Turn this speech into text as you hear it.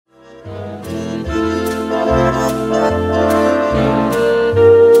Hi,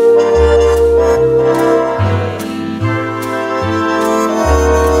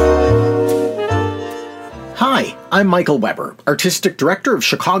 I'm Michael Weber, Artistic Director of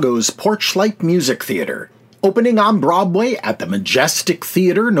Chicago's Porchlight Music Theater. Opening on Broadway at the Majestic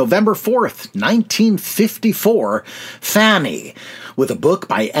Theater November 4th, 1954, Fanny, with a book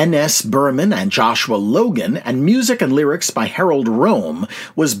by N.S. Berman and Joshua Logan and music and lyrics by Harold Rome,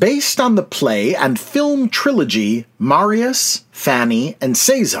 was based on the play and film trilogy Marius, Fanny, and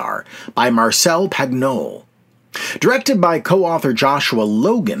César by Marcel Pagnol. Directed by co-author Joshua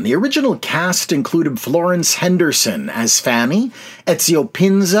Logan, the original cast included Florence Henderson as Fanny, Ezio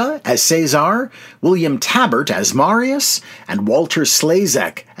Pinza as César, William Tabbert as Marius, and Walter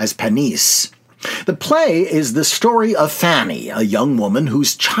Slezak as Panis. The play is the story of Fanny, a young woman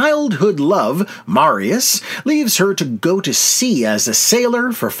whose childhood love, Marius, leaves her to go to sea as a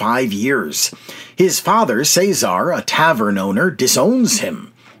sailor for 5 years. His father, César, a tavern owner, disowns him.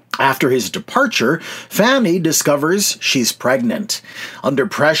 After his departure, Fanny discovers she's pregnant. Under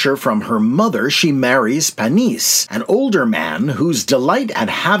pressure from her mother, she marries Panis, an older man whose delight at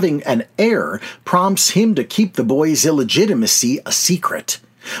having an heir prompts him to keep the boy's illegitimacy a secret.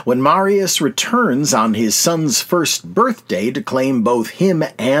 When Marius returns on his son's first birthday to claim both him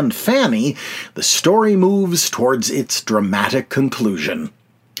and Fanny, the story moves towards its dramatic conclusion.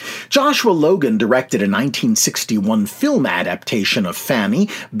 Joshua Logan directed a 1961 film adaptation of Fanny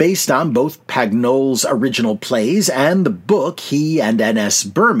based on both Pagnol's original plays and the book he and N.S.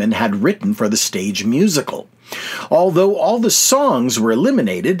 Berman had written for the stage musical. Although all the songs were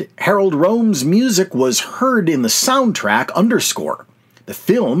eliminated, Harold Rome's music was heard in the soundtrack underscore. The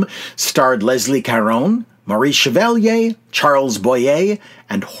film starred Leslie Caron, Maurice Chevalier, Charles Boyer,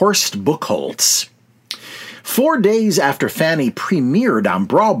 and Horst Buchholz. 4 days after Fanny premiered on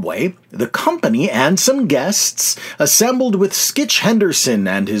Broadway, the company and some guests assembled with Skitch Henderson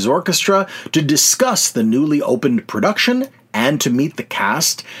and his orchestra to discuss the newly opened production and to meet the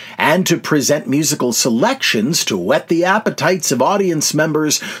cast and to present musical selections to whet the appetites of audience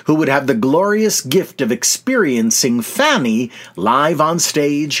members who would have the glorious gift of experiencing Fanny live on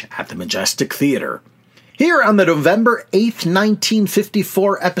stage at the Majestic Theater. Here on the November 8th,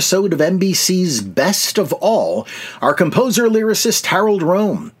 1954 episode of NBC's Best of All are composer-lyricist Harold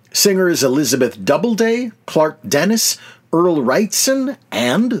Rome, singers Elizabeth Doubleday, Clark Dennis, Earl Wrightson,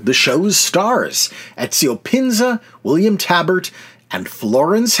 and the show's stars, Ezio Pinza, William Tabbert, and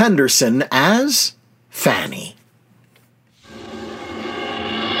Florence Henderson as Fanny.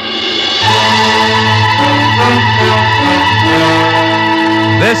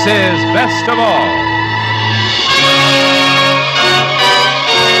 This is Best of All.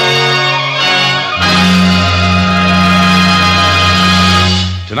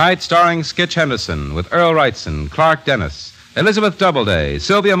 Tonight, starring Skitch Henderson with Earl Wrightson, Clark Dennis, Elizabeth Doubleday,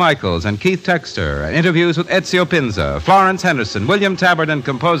 Sylvia Michaels, and Keith Texter, and interviews with Ezio Pinza, Florence Henderson, William Tabbert, and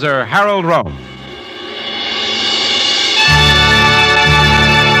composer Harold Rome.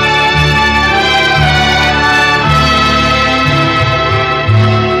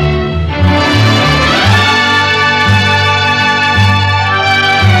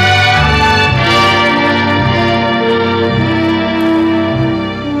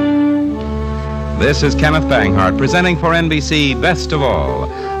 This is Kenneth Banghart presenting for NBC Best of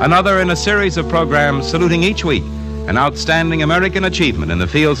All, another in a series of programs saluting each week an outstanding American achievement in the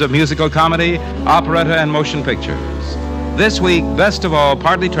fields of musical comedy, operetta, and motion pictures. This week, Best of All,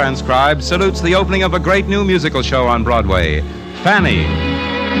 partly transcribed, salutes the opening of a great new musical show on Broadway, Fanny.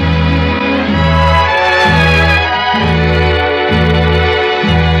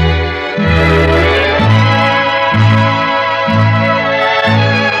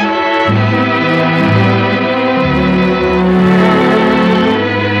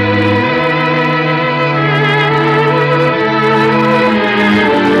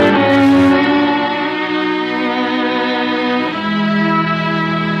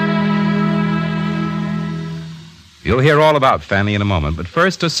 You'll hear all about Fanny in a moment, but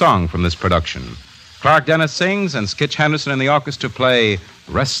first a song from this production. Clark Dennis sings and Skitch Henderson and the orchestra play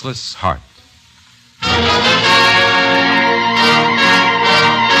Restless Heart.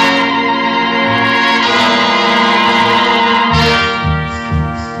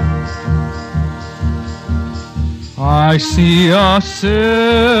 I see a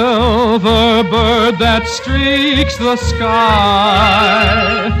silver bird that streaks the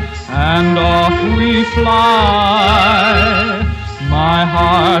sky, and off we fly, my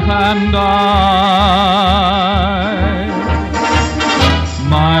heart and I.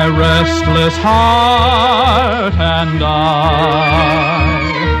 My restless heart and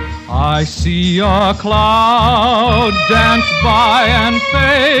I see a cloud dance by and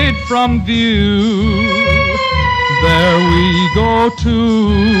fade from view. There we go too,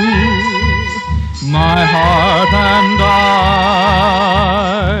 my heart and I.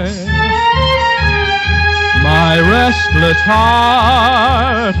 My restless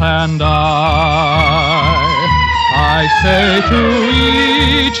heart and I say to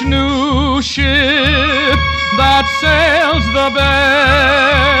each new ship that sails the bay,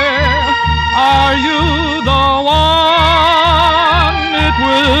 are you the one it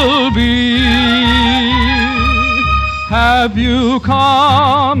will be? Have you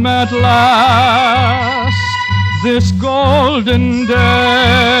come at last this golden day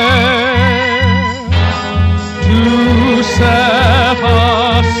to set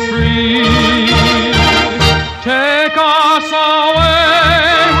us free? Take us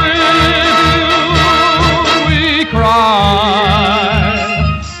away with you, we cry,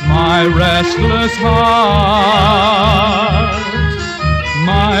 my restless heart,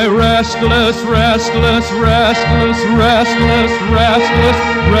 my restless, restless, restless, restless, restless,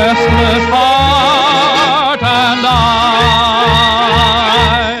 restless heart and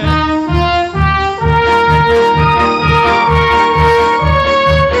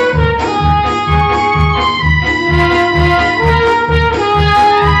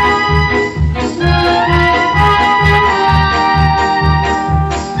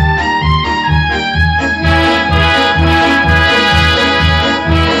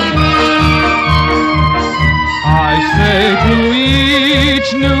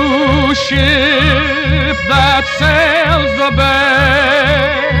new ship that sails the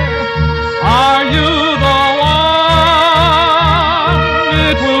bay, are you the one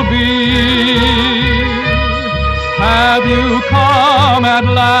it will be? Have you come at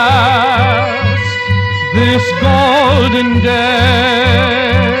last this golden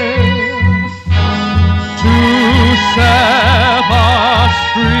day to set us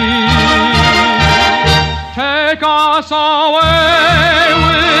free? Take us away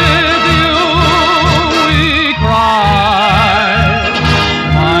with you, we cry,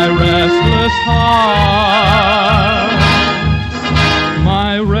 my restless heart,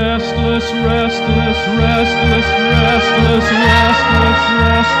 my restless, restless, restless, restless, restless,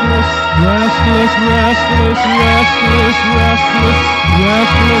 restless, restless, restless, restless, restless,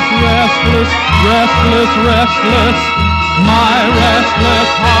 restless, restless, restless, restless, my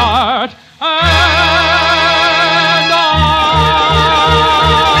restless heart.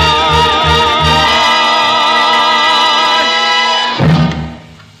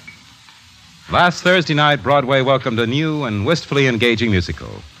 Last Thursday night, Broadway welcomed a new and wistfully engaging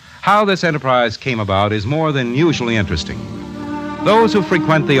musical. How this enterprise came about is more than usually interesting. Those who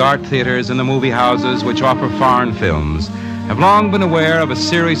frequent the art theaters and the movie houses which offer foreign films have long been aware of a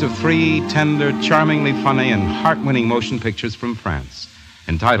series of 3 tender, charmingly funny, and heart-winning motion pictures from France,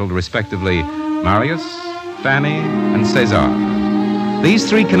 entitled respectively Marius, Fanny, and César. These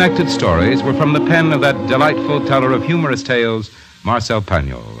 3 connected stories were from the pen of that delightful teller of humorous tales, Marcel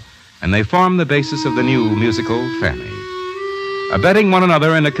Pagnol, and they form the basis of the new musical Fanny. Abetting one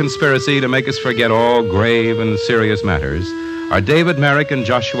another in a conspiracy to make us forget all grave and serious matters are David Merrick and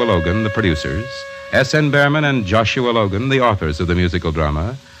Joshua Logan, the producers, S.N. Behrman and Joshua Logan, the authors of the musical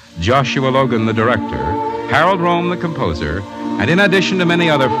drama, Joshua Logan, the director, Harold Rome, the composer, and in addition to many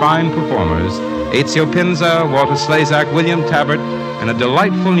other fine performers, Ezio Pinza, Walter Slezak, William Tabbert, and a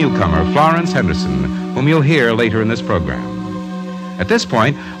delightful newcomer, Florence Henderson, whom you'll hear later in this program. At this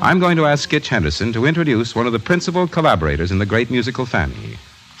point, I'm going to ask Skitch Henderson to introduce one of the principal collaborators in the great musical Fanny.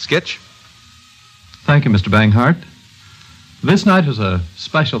 Skitch? Thank you, Mr. Banghart. This night is a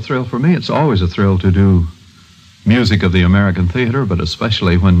special thrill for me. It's always a thrill to do music of the American theater, but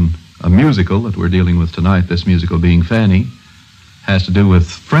especially when a musical that we're dealing with tonight, this musical being Fanny, has to do with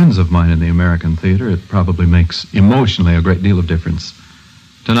friends of mine in the American theater. It probably makes emotionally a great deal of difference.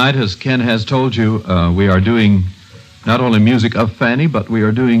 Tonight, as Ken has told you, we are doing not only music of Fanny, but we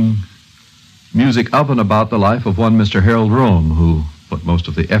are doing music of and about the life of one Mr. Harold Rome, who put most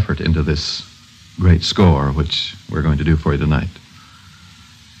of the effort into this great score, which we're going to do for you tonight.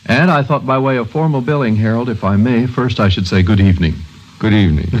 And I thought by way of formal billing, Harold, if I may, first I should say good evening. Good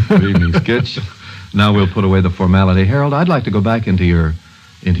evening. Good evening, Skitch. Now we'll put away the formality. Harold, I'd like to go back into your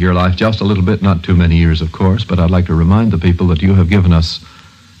life just a little bit, not too many years, of course, but I'd like to remind the people that you have given us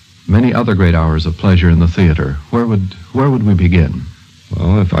many other great hours of pleasure in the theater. Where would we begin?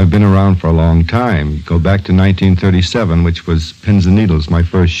 Well, if I've been around for a long time, go back to 1937, which was Pins and Needles, my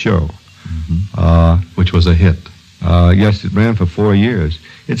first show. Mm-hmm. Which was a hit. Yes, it ran for 4 years.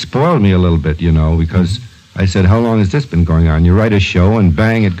 It spoiled me a little bit, because I said, how long has this been going on? You write a show and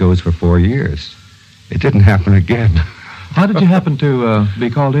bang, it goes for 4 years. It didn't happen again. How did you happen to be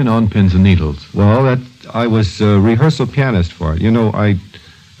called in on Pins and Needles? Well, I was a rehearsal pianist for it. You know, I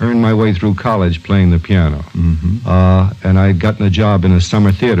earned my way through college playing the piano. Mm-hmm. And I'd gotten a job in a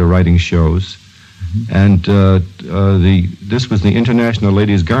summer theater writing shows. And this was the International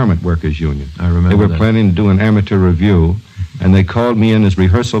Ladies Garment Workers Union. I remember They were that. planning to do an amateur review, and they called me in as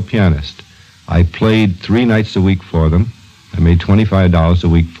rehearsal pianist. I played 3 nights a week for them. I made $25 a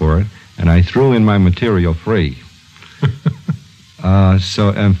week for it, and I threw in my material free.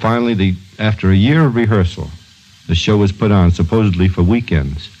 And finally, after a year of rehearsal, the show was put on supposedly for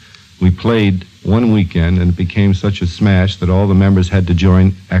weekends. We played one weekend, and it became such a smash that all the members had to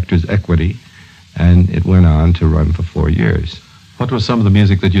join Actors Equity, and it went on to run for 4 years. What was some of the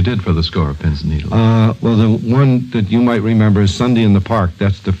music that you did for the score of Pins and Needles? Well, the one that you might remember is Sunday in the Park.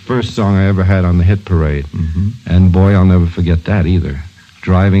 That's the first song I ever had on the hit parade. Mm-hmm. And boy, I'll never forget that either.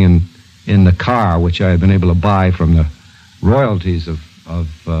 Driving in the car, which I had been able to buy from the royalties of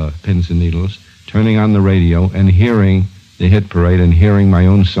Pins and Needles, turning on the radio and hearing the hit parade and hearing my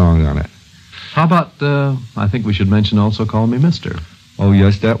own song on it. How about, I think we should mention also Call Me Mister. Oh,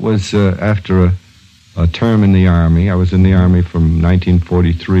 yes, that was after a term in the Army. I was in the Army from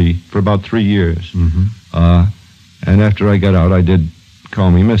 1943 for about 3 years. Mm-hmm. And after I got out, I did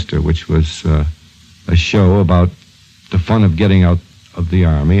Call Me Mister, which was a show about the fun of getting out of the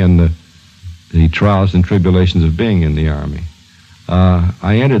Army and the trials and tribulations of being in the Army.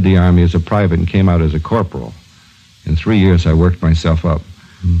 I entered the Army as a private and came out as a corporal. In 3 years, I worked myself up.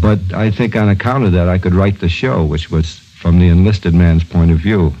 Mm-hmm. But I think on account of that, I could write the show, which was from the enlisted man's point of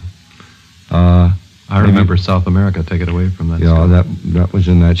view. I remember South America. Take it away from that. Yeah, that was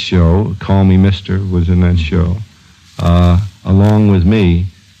in that show. Call Me Mister was in that show. Along With Me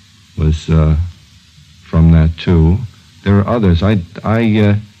was from that, too. There are others. I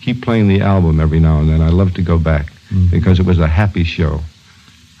keep playing the album every now and then. I love to go back because it was a happy show.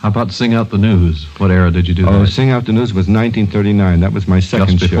 How about Sing Out the News? What era did you do Oh, that? Sing Out the News was 1939. That was my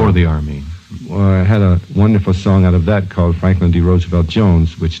second Just before show. the Army. Well, I had a wonderful song out of that called Franklin D. Roosevelt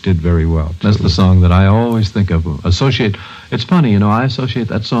Jones, which did very well. That's the song that I always think of. It's funny, I associate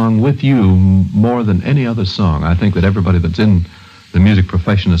that song with you more than any other song. I think that everybody that's in the music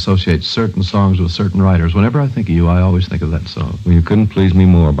profession associates certain songs with certain writers. Whenever I think of you, I always think of that song. Well, you couldn't please me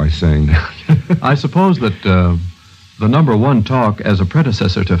more by saying that. I suppose that the number one talk as a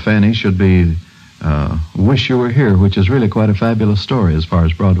predecessor to Fanny should be Wish You Were Here, which is really quite a fabulous story as far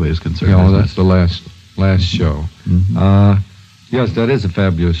as Broadway is concerned. Yeah, well, isn't that's the last show. Mm-hmm. Yes, that is a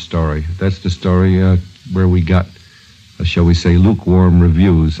fabulous story. That's the story where we got, shall we say, lukewarm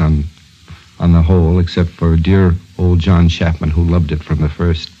reviews on the whole, except for dear old John Chapman, who loved it from the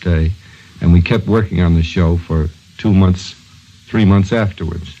first day. And we kept working on the show for 2 months, 3 months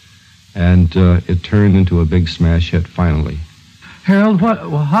afterwards. And it turned into a big smash hit finally. Harold,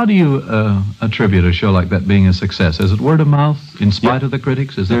 how do you attribute a show like that being a success? Is it word of mouth in spite of the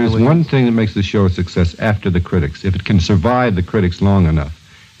critics? Is that There's the way one thing that makes the show a success after the critics, if it can survive the critics long enough,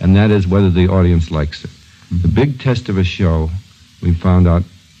 and that is whether the audience likes it. The big test of a show, we found out,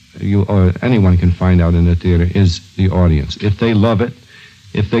 or anyone can find out in the theater, is the audience. If they love it,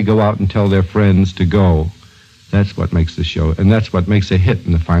 if they go out and tell their friends to go, that's what makes the show, and that's what makes a hit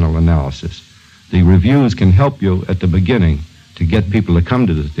in the final analysis. The reviews can help you at the beginning to get people to come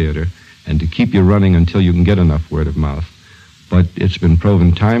to the theater and to keep you running until you can get enough word of mouth. But it's been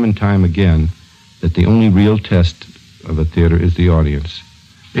proven time and time again that the only real test of a theater is the audience.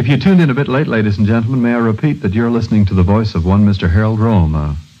 If you tuned in a bit late, ladies and gentlemen, may I repeat that you're listening to the voice of one Mr. Harold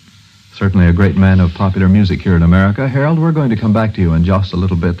Rome, certainly a great man of popular music here in America. Harold, we're going to come back to you in just a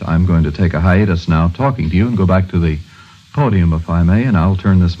little bit. I'm going to take a hiatus now talking to you and go back to the podium, if I may, and I'll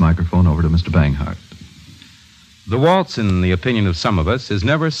turn this microphone over to Mr. Banghart. The waltz, in the opinion of some of us, is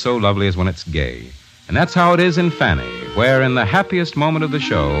never so lovely as when it's gay. And that's how it is in Fanny, where in the happiest moment of the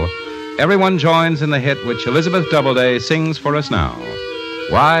show, everyone joins in the hit which Elizabeth Doubleday sings for us now.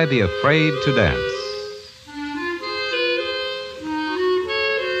 Why Be Afraid to Dance?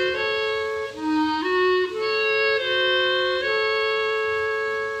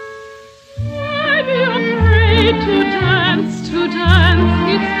 Why be afraid to dance, to dance?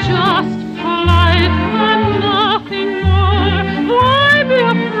 It's just polite and nothing more. Why be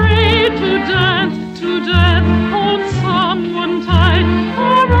afraid to dance, to dance? Hold someone tight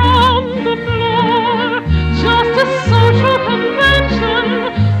around the floor. Just a social convention,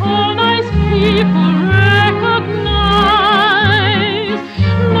 all nice people recognize.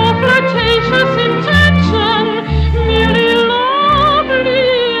 No flirtatious intention, merely lovely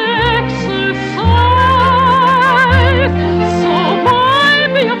exercise.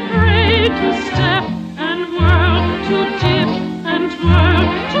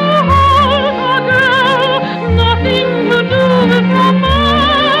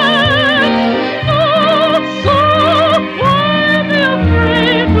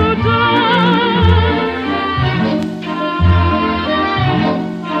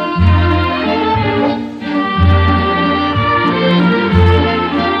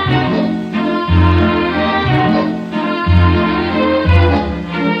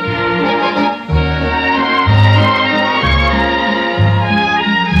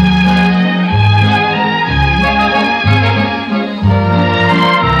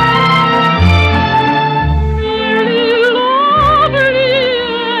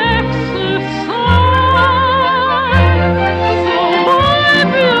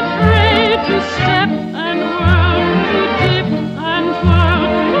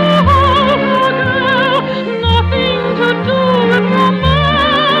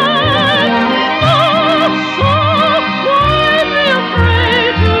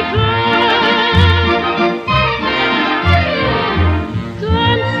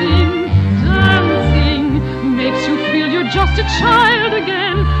 child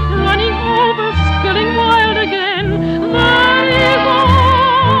again, running over, spilling wild again. That is all.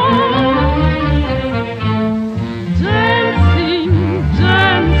 Dancing,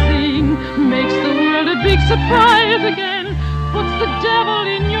 dancing, makes the world a big surprise again, puts the devil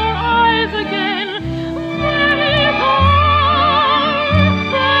in your eyes again. That is all.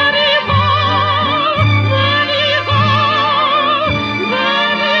 That is all. That is all.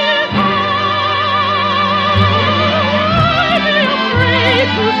 That is all. I'd be afraid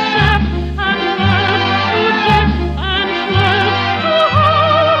to step and learn to dip and twirl to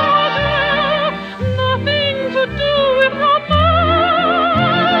hold her. Nothing to do with romance.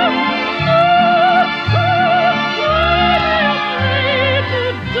 I'd be afraid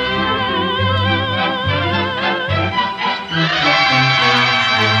to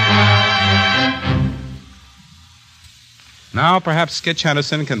Now, perhaps Skitch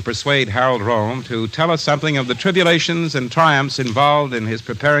Henderson can persuade Harold Rome to tell us something of the tribulations and triumphs involved in his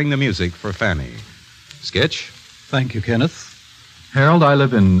preparing the music for Fanny. Skitch? Thank you, Kenneth. Harold, I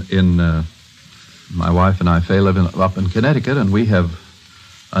live in my wife and I, Fay, live up in Connecticut, and we have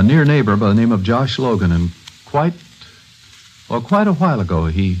a near neighbor by the name of Josh Logan, and quite a while ago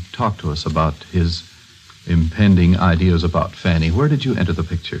he talked to us about his impending ideas about Fanny. Where did you enter the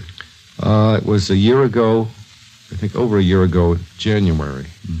picture? It was a year ago, I think over a year ago, January.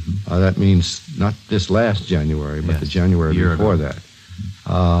 Mm-hmm. That means not this last January, but Yes, the January before ago.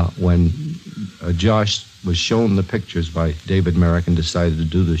 that. When Josh was shown the pictures by David Merrick and decided to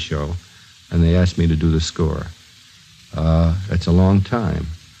do the show, and they asked me to do the score. It's a long time,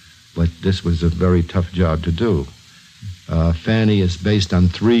 but this was a very tough job to do. Fanny is based on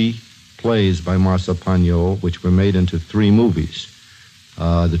 3 plays by Marcel Pagnol, which were made into 3 movies.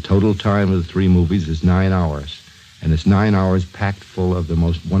 The total time of the 3 movies is 9 hours. And it's 9 hours packed full of the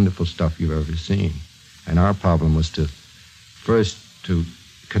most wonderful stuff you've ever seen. And our problem was to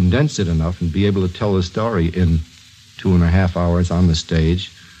condense it enough and be able to tell the story in 2.5 hours on the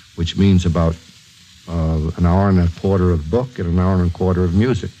stage, which means about an hour and a quarter of book and an hour and a quarter of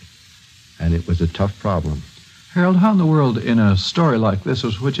music. And it was a tough problem. Harold, how in the world, in a story like this,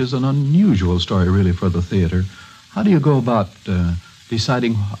 which is an unusual story really for the theater, how do you go about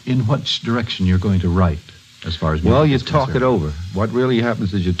deciding in which direction you're going to write as far as music Well, you is talk concerned? it over. What really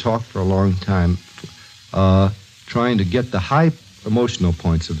happens is you talk for a long time, trying to get the high emotional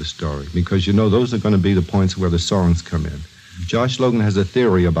points of the story, because you know those are going to be the points where the songs come in. Josh Logan has a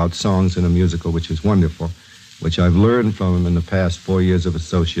theory about songs in a musical which is wonderful, which I've learned from him in the past 4 years of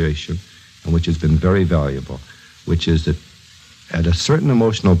association, and which has been very valuable, which is that at a certain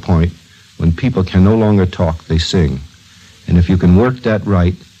emotional point, when people can no longer talk, they sing. And if you can work that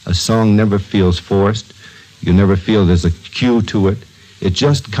right, a song never feels forced. You never feel there's a cue to it. It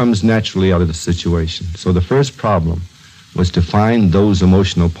just comes naturally out of the situation. So the first problem was to find those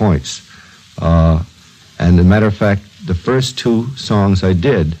emotional points. And as a matter of fact, the first 2 songs I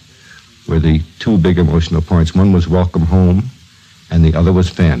did were the 2 big emotional points. One was Welcome Home, and the other was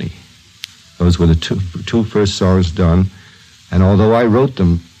Fanny. Those were the two first songs done. And although I wrote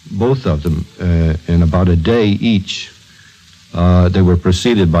them, both of them, in about a day each, they were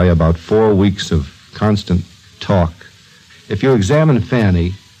preceded by about 4 weeks of constant talk. If you examine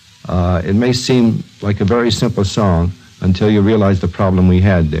Fanny, it may seem like a very simple song until you realize the problem we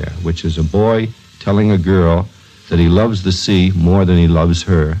had there, which is a boy telling a girl that he loves the sea more than he loves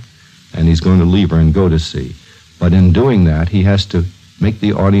her, and he's going to leave her and go to sea. But in doing that, he has to make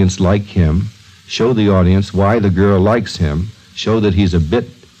the audience like him, show the audience why the girl likes him, show that he's a bit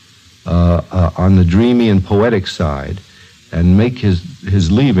on the dreamy and poetic side, and make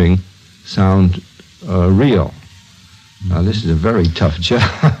his leaving sound real. Now, this is a very tough job.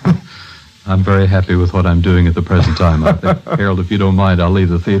 I'm very happy with what I'm doing at the present time. I think, Harold, if you don't mind, I'll leave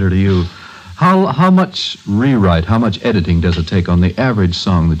the theater to you. How much rewrite, how much editing does it take on the average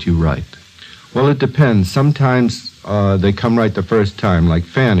song that you write? Well, it depends. Sometimes they come right the first time, like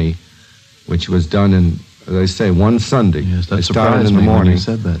Fanny, which was done in, as I say, one Sunday. Yes, that I started surprised in the me when morning. you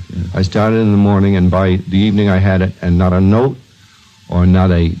said that. Yes. I started in the morning, and by the evening I had it, and not a note or not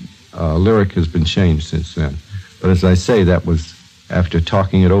a lyric has been changed since then. But as I say, that was after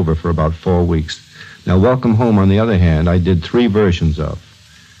talking it over for about 4 weeks. Now, Welcome Home, on the other hand, I did 3 versions of.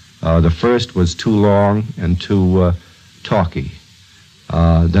 The first was too long and too talky.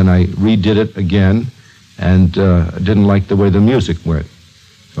 Then I redid it again and didn't like the way the music went.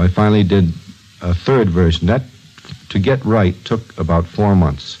 So I finally did a 3rd version. That, to get right, took about 4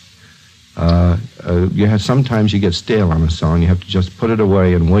 months. Sometimes you get stale on a song. You have to just put it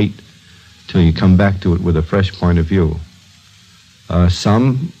away and wait till you come back to it with a fresh point of view.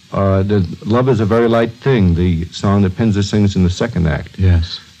 Some, the Love is a Very Light Thing, the song that Pinzer sings in the second act,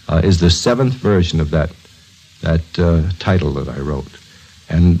 Yes. is the 7th version of that title that I wrote.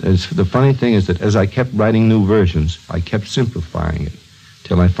 And the funny thing is that as I kept writing new versions, I kept simplifying it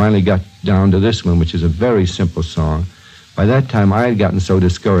till I finally got down to this one, which is a very simple song. By that time, I had gotten so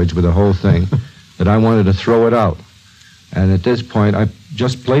discouraged with the whole thing that I wanted to throw it out. And at this point, I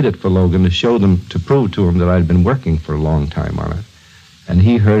just played it for Logan to prove to him that I'd been working for a long time on it. And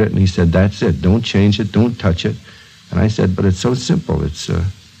he heard it and he said, "That's it. Don't change it. Don't touch it." And I said, "But it's so simple.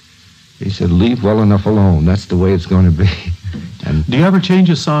 He said, "Leave well enough alone. That's the way it's going to be." And Do you ever change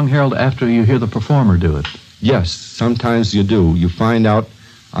a song, Harold, after you hear the performer do it? yes, sometimes you do. You find out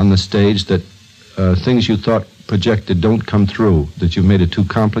on the stage that things you thought projected don't come through, that you made it too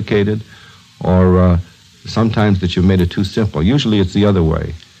complicated, or sometimes that you made it too simple. Usually it's the other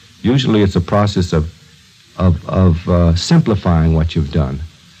way. Usually it's a process of simplifying what you've done,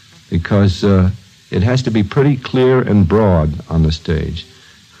 because it has to be pretty clear and broad on the stage.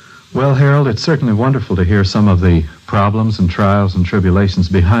 Well, Harold, it's certainly wonderful to hear some of the problems and trials and tribulations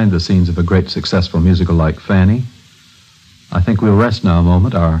behind the scenes of a great successful musical like Fanny. I think we'll rest now a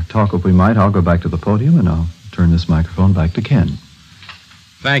moment. Our talk, if we might. I'll go back to the podium and I'll turn this microphone back to Ken.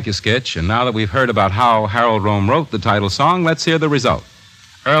 Thank you, Skitch. And now that we've heard about how Harold Rome wrote the title song, let's hear the result.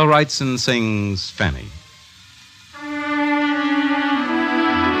 Earl Wrightson sings Fanny.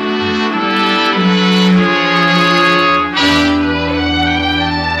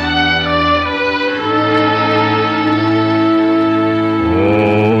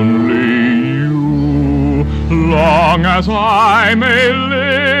 Long as I may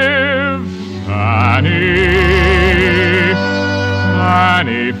live, Fanny,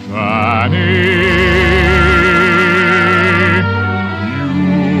 Fanny, Fanny.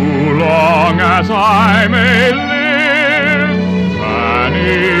 You, long as I may live,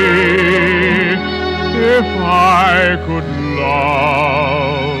 Fanny, if I could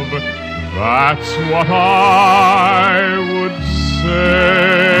love, that's what I would say.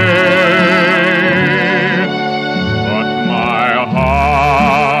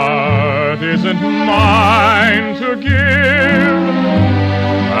 Isn't mine to give,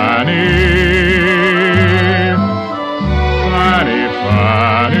 Fanny, Fanny,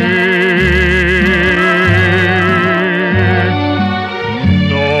 Fanny.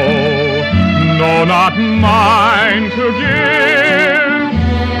 No, not mine to give,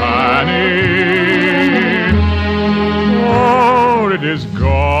 Fanny. For it is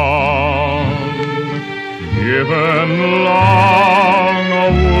gone, given long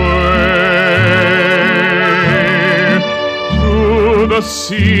away. The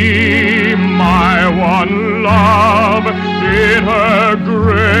sea, my one love, in her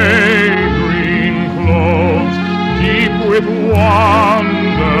gray-green clothes, deep with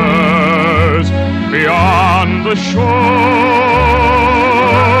wonders beyond the shore.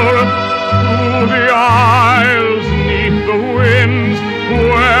 Through the isles, 'neath the winds,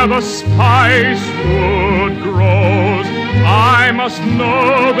 where the spice wood grows, I must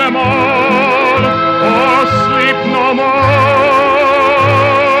know them all, or sleep no more.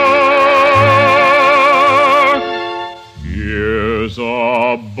 Here's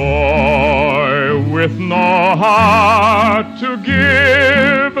a boy with no heart to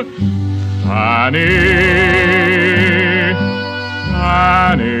give, Fanny,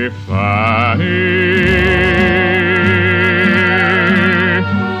 Fanny, Fanny.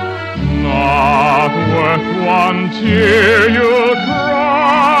 Not worth one tear you'll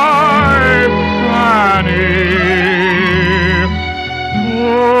cry, Fanny,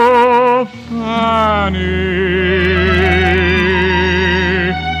 oh, Fanny.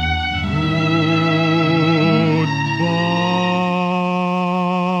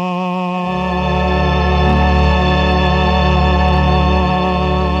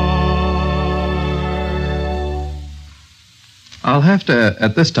 I'll have to,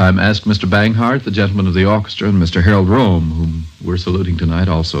 at this time, ask Mr. Banghart, the gentleman of the orchestra, and Mr. Harold Rome, whom we're saluting tonight,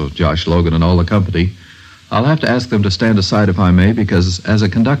 also Josh Logan and all the company. I'll have to ask them to stand aside, if I may, because as a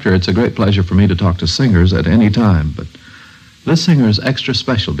conductor, it's a great pleasure for me to talk to singers at any time. But this singer is extra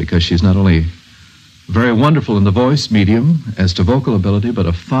special because she's not only very wonderful in the voice medium as to vocal ability, but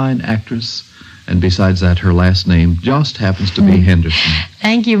a fine actress. And besides that, her last name just happens to be Henderson.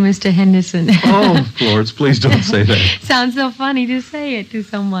 Thank you, Mr. Henderson. Oh, Florence, please don't say that. Sounds so funny to say it to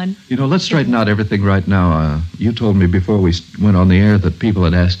someone. You know, let's straighten out everything right now. You told me before we went on the air that people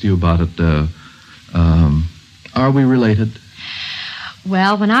had asked you about it. Are we related?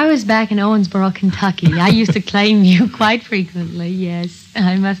 Well, when I was back in Owensboro, Kentucky, I used to claim you quite frequently, yes,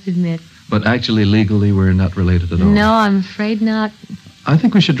 I must admit. But actually, legally, we're not related at all. No, I'm afraid not. I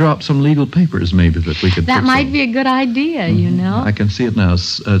think we should drop some legal papers, maybe, that we could... That fix might on. be a good idea, you know. I can see it now.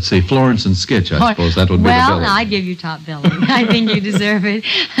 Let's see, Florence and Skitch, I suppose. That would be the Well, billing. no, I give you top billing. I think you deserve it.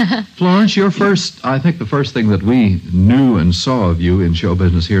 Florence, I think the first thing that we knew and saw of you in show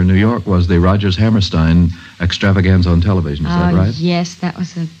business here in New York was the Rodgers Hammerstein extravaganza on television. Is that right? Yes, that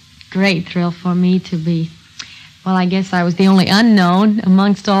was a great thrill for me to be... Well, I guess I was the only unknown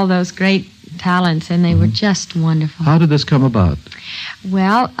amongst all those great talents, and they were just wonderful. How did this come about?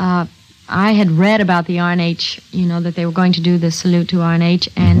 Well, I had read about the R&H, you know, that they were going to do the salute to R&H,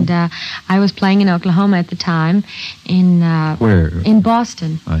 and I was playing in Oklahoma at the time, Where? in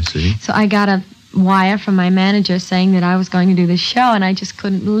Boston. I see. So I got a wire from my manager saying that I was going to do this show, and I just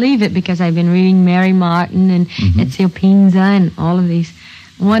couldn't believe it because I'd been reading Mary Martin and Ezio Pinza and all of these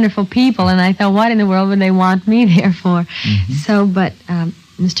wonderful people, and I thought, what in the world would they want me there for? So, but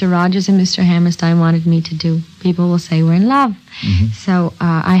Mr. Rodgers and Mr. Hammerstein wanted me to do People Will Say We're in Love. So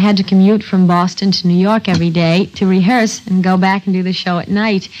I had to commute from Boston to New York every day to rehearse and go back and do the show at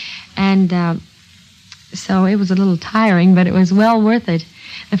night. And so it was a little tiring, but it was well worth it.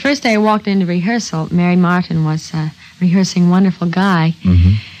 The first day I walked into rehearsal, Mary Martin was rehearsing Wonderful Guy,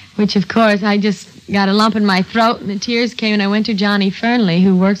 which, of course, I just got a lump in my throat, and the tears came, and I went to Johnny Fernley,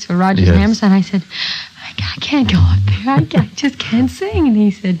 who works for Rodgers and Hammerstein. I said, I can't go up there. I just can't sing. And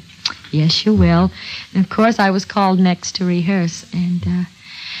he said, yes, you will. And, of course, I was called next to rehearse. And,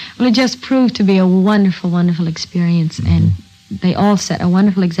 well, it just proved to be a wonderful, wonderful experience. And they all set a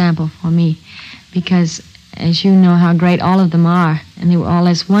wonderful example for me because, as you know, how great all of them are. And they were all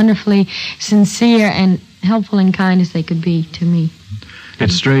as wonderfully sincere and helpful and kind as they could be to me.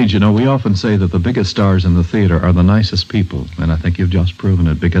 It's strange, you know, we often say that the biggest stars in the theater are the nicest people, and I think you've just proven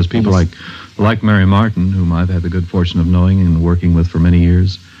it, because people like Mary Martin, whom I've had the good fortune of knowing and working with for many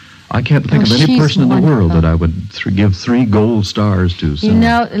years, I can't think of any person in the world that I would give 3 gold stars to. You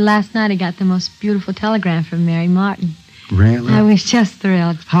know, last night I got the most beautiful telegram from Mary Martin. Really? I was just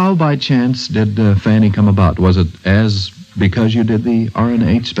thrilled. How, by chance, did Fanny come about? Was it because you did the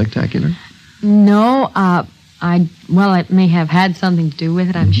R&H Spectacular? No, well, it may have had something to do with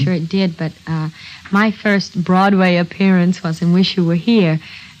it. I'm sure it did. But my first Broadway appearance was in Wish You Were Here,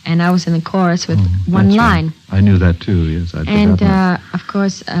 and I was in the chorus with one line. Right. I knew that, too, yes. And, of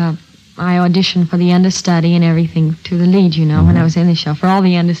course, I auditioned for the understudy and everything to the lead, you know, when I was in the show. For all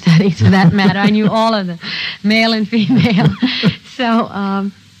the understudies, for that matter. I knew all of the male and female. So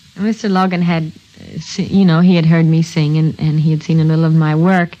Mr. Logan had, you know, he had heard me sing, and he had seen a little of my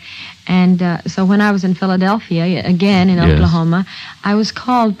work. And so when I was in Philadelphia, again in Oklahoma, I was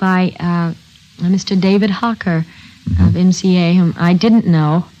called by Mr. David Hocker of MCA, whom I didn't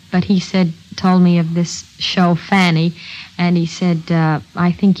know, but he told me of this show, Fanny, and he said,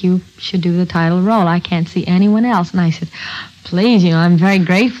 I think you should do the title role. I can't see anyone else. And I said, please, you know, I'm very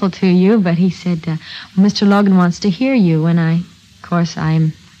grateful to you. But he said, well, Mr. Logan wants to hear you. And of course,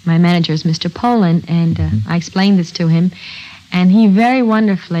 my manager is Mr. Poland, and I explained this to him. And he very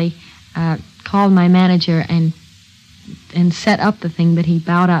wonderfully called my manager and set up the thing, but he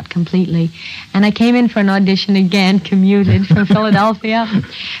bowed out completely. And I came in for an audition again, commuted from Philadelphia.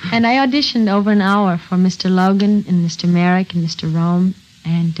 And I auditioned over an hour for Mr. Logan and Mr. Merrick and Mr. Rome.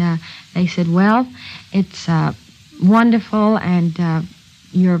 And they said, well, it's wonderful, and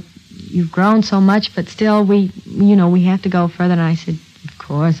you've grown so much, but still we have to go further. And I said, of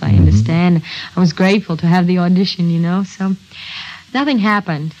course, I understand. I was grateful to have the audition, you know, so... Nothing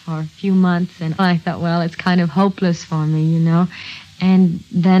happened for a few months, and I thought, well, it's kind of hopeless for me, you know. And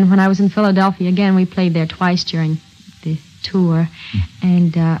then when I was in Philadelphia again, we played there twice during the tour,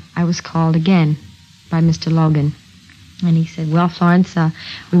 and I was called again by Mr. Logan. And he said, well, Florence,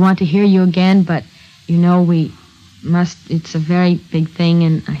 we want to hear you again, but, you know, it's a very big thing.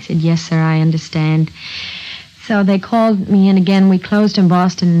 And I said, yes, sir, I understand. So they called me in again. We closed in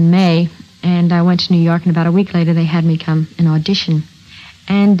Boston in May. And I went to New York, and about a week later, they had me come and audition.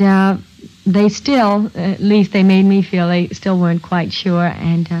 And they still, at least they made me feel they still weren't quite sure.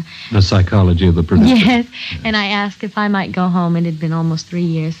 And the psychology of the producer. Yes. And I asked if I might go home. It had been almost 3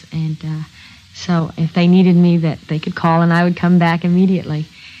 years. And so if they needed me, that they could call, and I would come back immediately.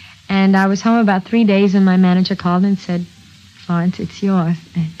 And I was home about 3 days, and my manager called and said, Florence, it's yours.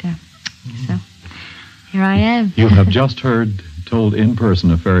 And so here I am. You have just told in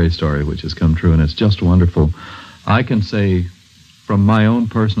person a fairy story which has come true, and it's just wonderful. I can say, from my own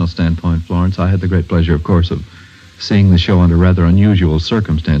personal standpoint, Florence, I had the great pleasure, of course, of seeing the show under rather unusual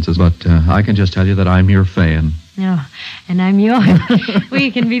circumstances, but I can just tell you that I'm your fan. No, and I'm yours.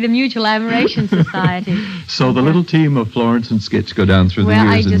 We can be the Mutual Admiration Society. So the little team of Florence and Skitch go down through the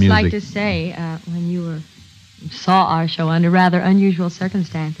years in music. Well, I'd just like to say, when you saw our show under rather unusual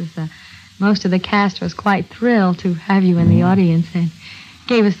circumstances, most of the cast was quite thrilled to have you in the audience and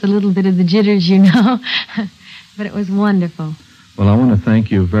gave us a little bit of the jitters, you know. But it was wonderful. Well, I want to thank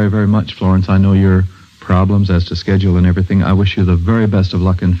you very, very much, Florence. I know your problems as to schedule and everything. I wish you the very best of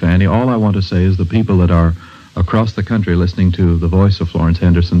luck in Fanny. All I want to say is the people that are across the country listening to the voice of Florence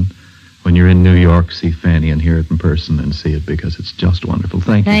Henderson, when you're in New York, see Fanny and hear it in person and see it because it's just wonderful.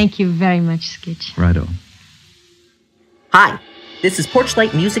 Thank you. Thank you very much, Skitch. Righto. Hi, this is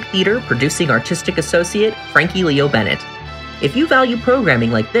Porchlight Music Theater producing artistic associate Frankie Leo Bennett. If you value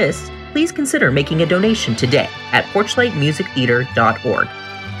programming like this, please consider making a donation today at porchlightmusictheater.org.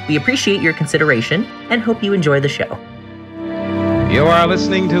 We appreciate your consideration and hope you enjoy the show. You are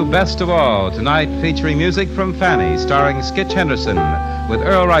listening to Best of All, tonight featuring music from Fanny, starring Skitch Henderson, with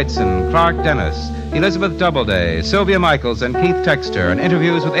Earl Wrightson, Clark Dennis, Elizabeth Doubleday, Sylvia Michaels, and Keith Texter, and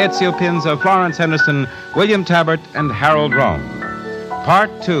interviews with Ezio Pinza, Florence Henderson, William Tabbert, and Harold Rome.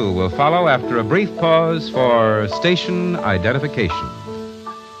 Part 2 will follow after a brief pause for station identification.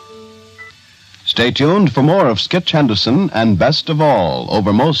 Stay tuned for more of Skitch Henderson and Best of All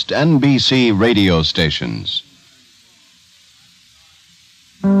over most NBC radio stations.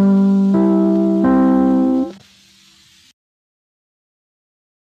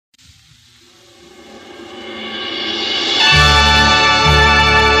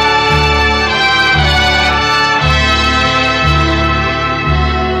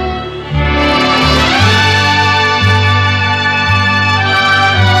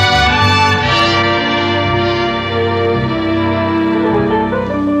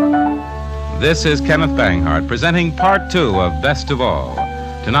 This is Kenneth Banghart presenting Part 2 of Best of All.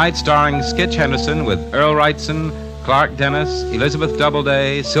 Tonight starring Skitch Henderson with Earl Wrightson, Clark Dennis, Elizabeth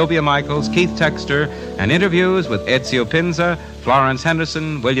Doubleday, Sylvia Michaels, Keith Texter, and interviews with Ezio Pinza, Florence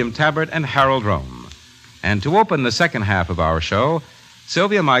Henderson, William Tabbert, and Harold Rome. And to open the second half of our show,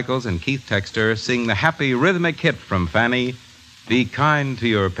 Sylvia Michaels and Keith Texter sing the happy rhythmic hit from Fanny, Be Kind to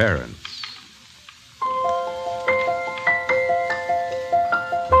Your Parents.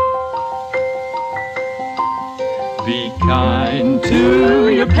 Be kind to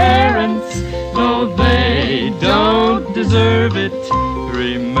your parents, though they don't deserve it.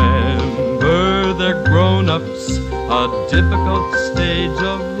 Remember, they're grown-ups, a difficult stage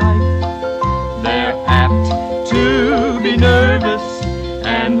of life. They're apt to be nervous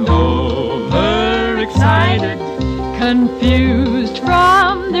and overexcited, confused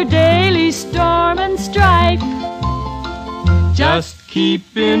from their daily storm and strife. Just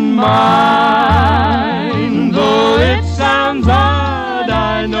keep in mind, though it sounds odd,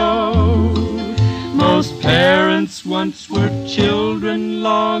 I know, most parents once were children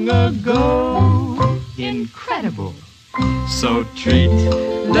long ago. Incredible. So treat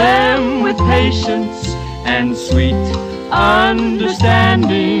them with patience and sweet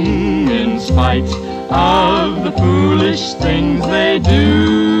understanding, in spite of the foolish things they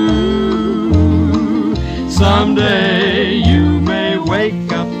do. Someday you may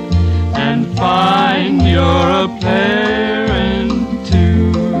wake up and find you're a parent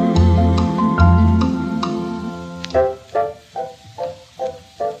too.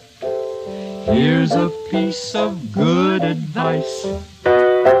 Here's a piece of good advice.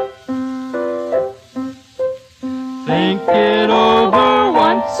 Think it over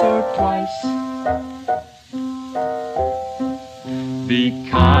once or twice. Be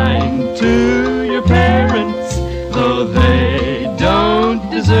kind to your parents, though they don't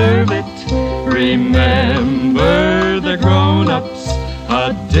deserve it. Remember, they're grown-ups,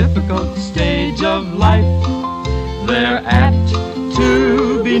 a difficult stage of life. They're apt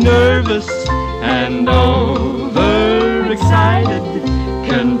to be nervous and overexcited,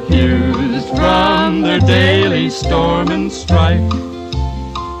 confused from their daily storm and strife.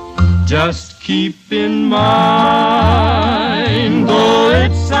 Just keep in mind, though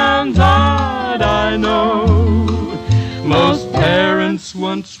it sounds odd, I know, most parents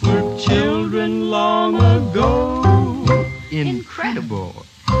once were children long ago. Incredible.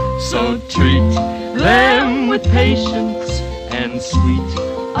 So treat them with patience and sweet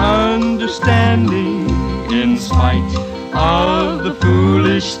understanding, in spite of the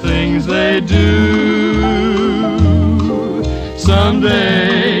foolish things they do.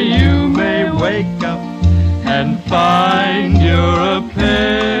 Someday you may wake up and find you're a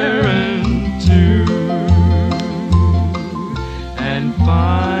parent too, and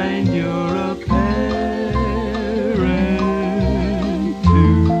find you're a parent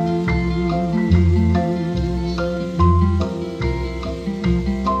too.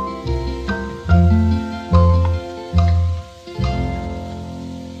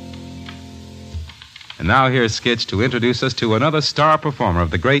 now here's Skitch to introduce us to another star performer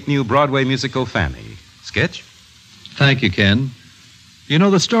of the great new Broadway musical Fanny. Skitch? Thank you, Ken. You know,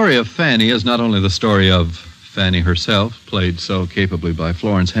 the story of Fanny is not only the story of Fanny herself, played so capably by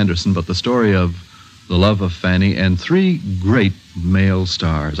Florence Henderson, but the story of the love of Fanny and three great male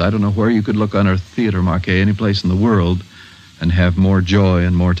stars. I don't know where you could look on our theater marquee any place in the world and have more joy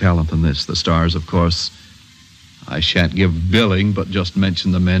and more talent than this. The stars, of course, I shan't give billing, but just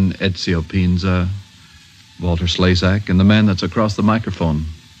mention the men, Ezio Pinza, Walter Slezak, and the man that's across the microphone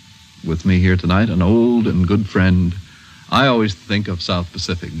with me here tonight, an old and good friend. I always think of South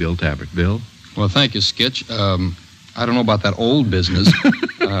Pacific, Bill Tabbert. Bill? Well, thank you, Skitch. I don't know about that old business.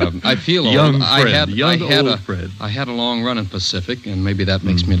 I feel old. Young Fred, Fred. I had a long run in Pacific, and maybe that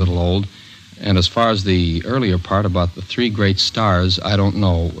makes me a little old. And as far as the earlier part about the three great stars, I don't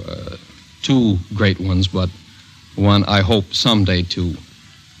know. Two great ones, but one I hope someday to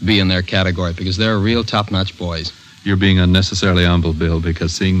be in their category because they're real top-notch boys. You're being unnecessarily humble, Bill,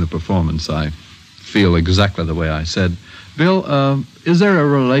 because seeing the performance, I feel exactly the way I said. Bill, is there a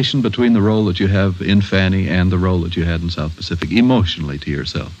relation between the role that you have in Fanny and the role that you had in South Pacific, emotionally to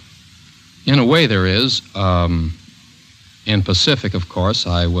yourself? In a way, there is. In Pacific, of course,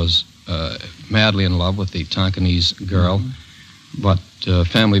 I was madly in love with the Tonkinese girl, but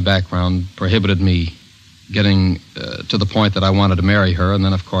family background prohibited me getting to the point that I wanted to marry her, and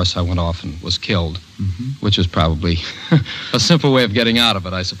then, of course, I went off and was killed, which is probably a simple way of getting out of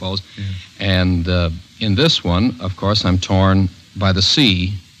it, I suppose. Yeah. And in this one, of course, I'm torn by the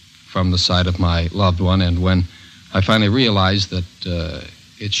sea from the side of my loved one, and when I finally realized that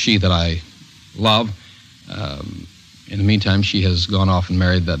it's she that I love, in the meantime, she has gone off and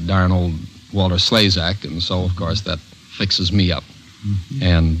married that darn old Walter Slezak, and so, of course, that fixes me up.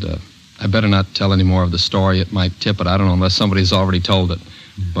 And I better not tell any more of the story. It might tip it. I don't know unless somebody's already told it.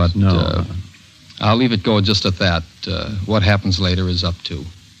 But no. I'll leave it go just at that. What happens later is up to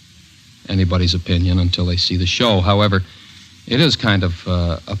anybody's opinion until they see the show. However, it is kind of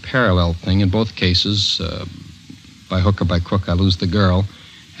a parallel thing. In both cases, by hook or by crook, I lose the girl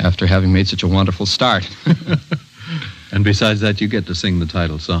after having made such a wonderful start. And besides that, you get to sing the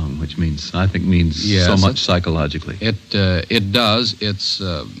title song, which means yes, so much psychologically. It does. It's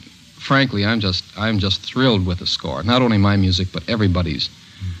frankly, I'm just thrilled with the score. Not only my music, but everybody's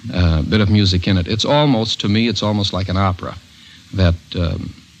bit of music in it. It's almost like an opera. That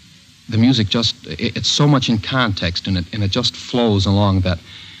the music it's so much in context in it, and it just flows along that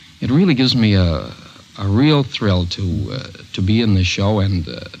it really gives me a real thrill to be in this show and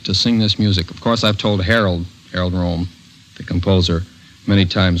to sing this music. Of course, I've told Harold Rome, the composer, many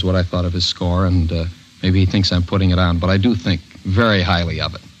times what I thought of his score, and maybe he thinks I'm putting it on, but I do think very highly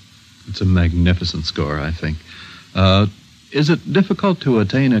of it. It's a magnificent score, I think. Is it difficult to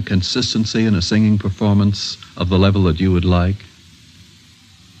attain a consistency in a singing performance of the level that you would like?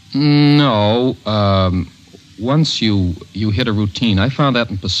 No. Once you hit a routine, I found that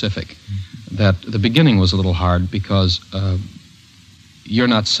in Pacific, that the beginning was a little hard because you're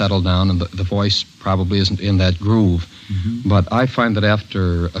not settled down and the voice probably isn't in that groove. But I find that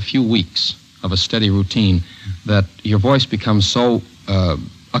after a few weeks of a steady routine that your voice becomes so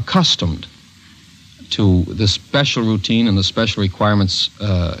accustomed to the special routine and the special requirements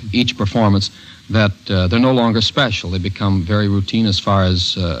each performance that they're no longer special. They become very routine as far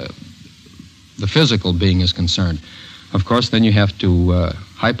as the physical being is concerned. Of course, then you have to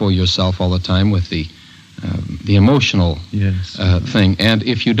hypo yourself all the time with the emotional thing. And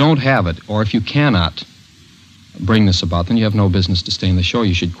if you don't have it, or if you cannot bring this about, then you have no business to stay in the show.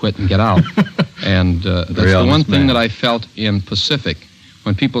 You should quit and get out. And that's the one thing that I felt in Pacific.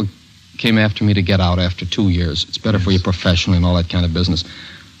 When people came after me to get out after 2 years, it's better for you professionally and all that kind of business.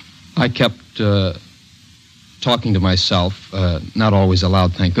 I kept talking to myself, not always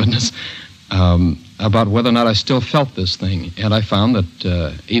aloud, thank goodness, about whether or not I still felt this thing. And I found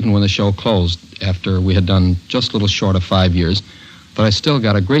that even when the show closed, after we had done just a little short of 5 years, that I still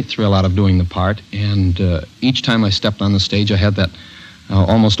got a great thrill out of doing the part. And each time I stepped on the stage, I had that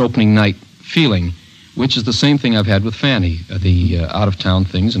almost opening night feeling, which is the same thing I've had with Fanny, the out-of-town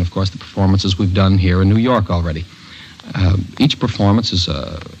things, and of course the performances we've done here in New York already. Each performance is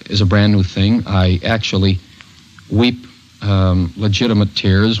a brand new thing. I actually weep legitimate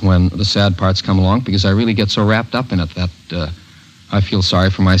tears when the sad parts come along because I really get so wrapped up in it that I feel sorry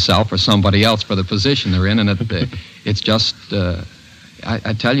for myself or somebody else for the position they're in, and it's just,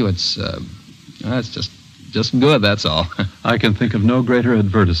 I tell you, it's just good, that's all. I can think of no greater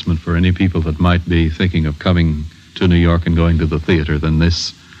advertisement for any people that might be thinking of coming to New York and going to the theater than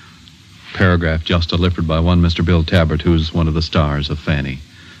this paragraph just delivered by one Mr. Bill Tabbert, who's one of the stars of Fanny.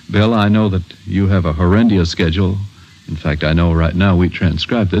 Bill, I know that you have a horrendous schedule. In fact, I know right now we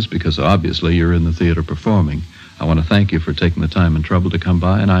transcribed this because obviously you're in the theater performing. I want to thank you for taking the time and trouble to come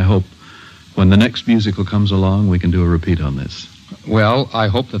by, and I hope when the next musical comes along, we can do a repeat on this. Well, I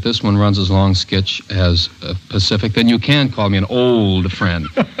hope that this one runs as long, Skitch, as Pacific. Then you can call me an old friend.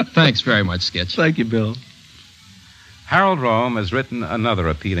 Thanks very much, Skitch. Thank you, Bill. Harold Rome has written another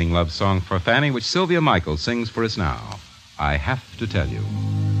appealing love song for Fanny, which Sylvia Michaels sings for us now. I Have to Tell You.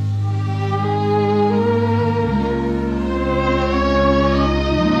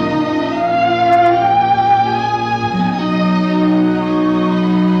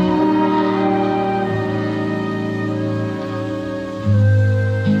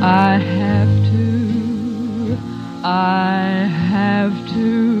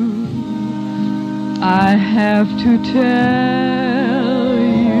 I have to tell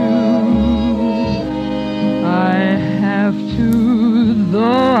you, I have to,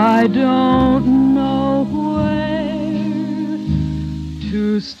 though I don't know where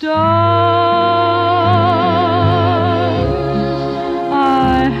to start.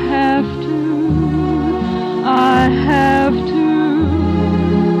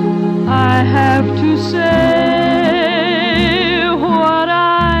 I have to say what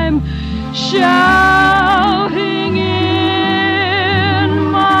I'm shouting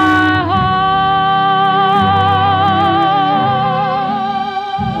in my heart.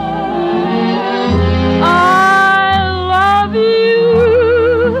 I love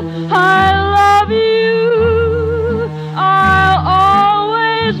you, I'll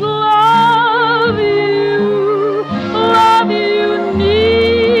always love you,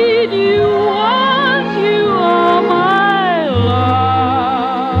 need you, want you all my life.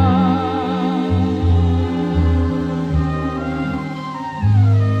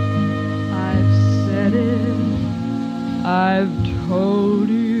 I've said it, I've told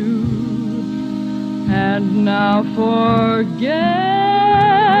you, and now forget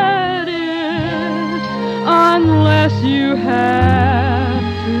it, unless you have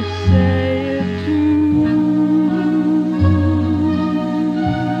to say it to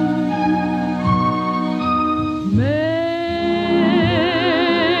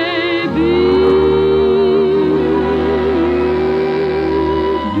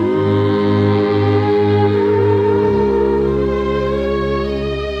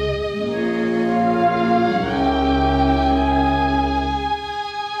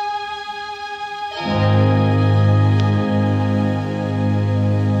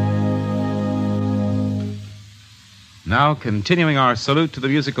Now, continuing our salute to the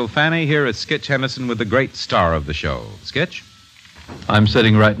musical Fanny, here is Skitch Henderson with the great star of the show. Skitch? I'm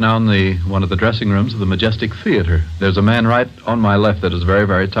sitting right now in one of the dressing rooms of the Majestic Theater. There's a man right on my left that is very,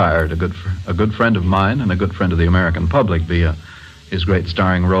 very tired, a good friend of mine and a good friend of the American public via his great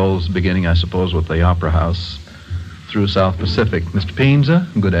starring roles, beginning, I suppose, with the Opera House through South Pacific. Mr. Pinza,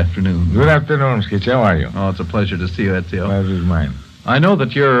 good afternoon. Good afternoon, Skitch. How are you? Oh, it's a pleasure to see you, Ezio. Pleasure is mine. I know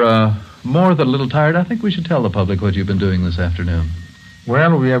that you're more than a little tired. I think we should tell the public what you've been doing this afternoon.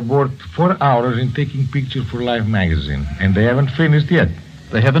 Well, we have worked 4 hours in taking pictures for Life magazine, and they haven't finished yet.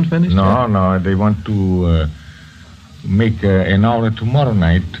 They haven't finished yet? No, they want to make an hour tomorrow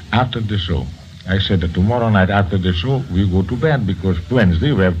night after the show. I said that tomorrow night after the show, we go to bed, because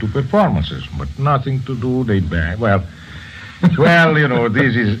Wednesday we have 2 performances, but nothing to do, they bang. Well, you know,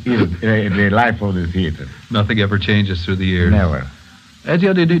 this is the life of the theater. Nothing ever changes through the years. Never.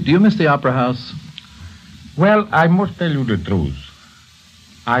 Ezio, do you miss the Opera House? Well, I must tell you the truth.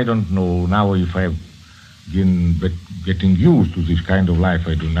 I don't know now if I've been getting used to this kind of life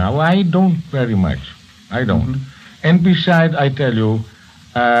I do now. I don't very much. I don't. Mm-hmm. And besides, I tell you,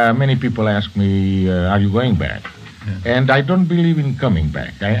 many people ask me, are you going back? Yeah. And I don't believe in coming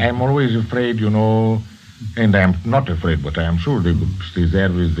back. I'm always afraid, you know, and I'm not afraid, but I am sure they would stay there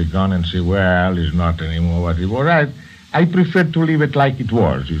with the gun and say, well, it's not anymore what it was. I prefer to leave it like it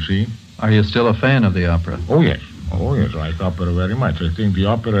was, you see. Are you still a fan of the opera? Oh, yes, I like opera very much. I think the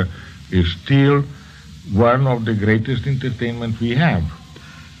opera is still one of the greatest entertainment we have.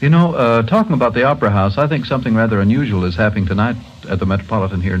 You know, talking about the Opera House, I think something rather unusual is happening tonight at the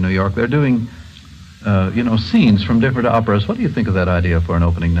Metropolitan here in New York. They're doing, scenes from different operas. What do you think of that idea for an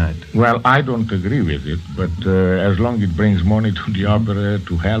opening night? Well, I don't agree with it, but as long as it brings money to the opera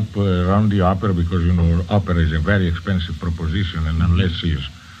to help run the opera, because, you know, opera is a very expensive proposition, and unless it's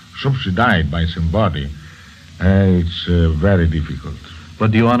subsidized by somebody, it's very difficult. But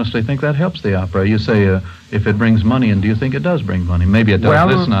do you honestly think that helps the opera? You say if it brings money, and do you think it does bring money? Maybe it does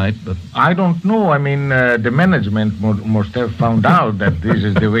this night, but... I don't know. I mean, the management must have found out that this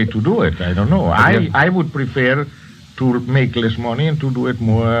is the way to do it. I don't know. I would prefer to make less money and to do it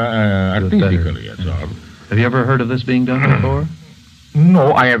more artistically. That's all. Have you ever heard of this being done before?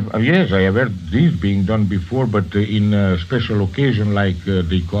 No, I have. Yes, I have heard this being done before, but in a special occasion, like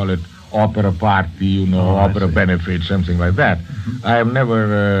they call it opera party, opera benefit, something like that. Mm-hmm. I have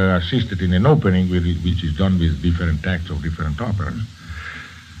never assisted in an opening which is done with different acts of different operas.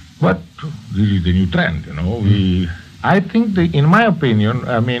 But this is the new trend, I think, in my opinion,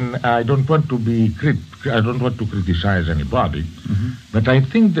 I don't want to criticize anybody, but I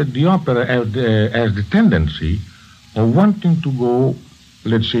think that the opera has the tendency of wanting to go,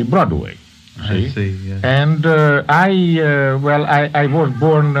 let's say, Broadway. I see, yes. And I was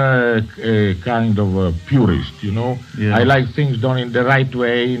born a kind of a purist, Yeah. I like things done in the right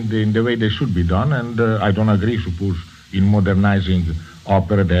way, in the way they should be done, and I don't agree, suppose, in modernizing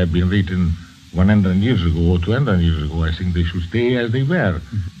opera that have been written 100 years ago or 200 years ago. I think they should stay as they were.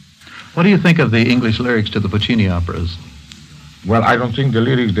 What do you think of the English lyrics to the Puccini operas? Well, I don't think the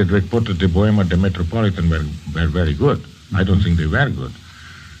lyrics that were put at the Bohème or the Metropolitan were very good. I don't think they were good.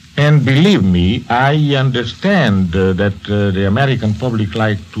 And believe me, I understand that the American public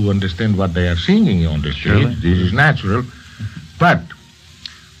like to understand what they are singing on the stage. Surely. This is natural. But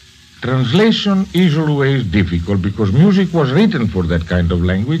translation is always difficult because music was written for that kind of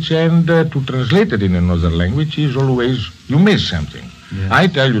language, and to translate it in another language is always, you miss something. Yes. I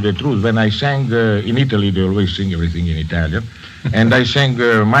tell you the truth, when I sang in Italy, they always sing everything in Italian, and I sang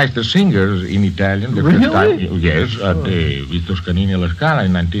Meister Singers in Italian the first time. Yes, with Toscanini alla Scala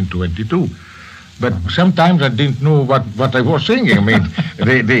in 1922. But sometimes I didn't know what I was singing.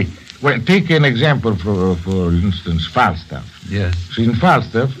 Well, take an example, for instance, Falstaff. Yes. So in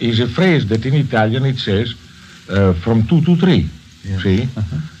Falstaff is a phrase that in Italian it says from 2 to 3. Yes. See?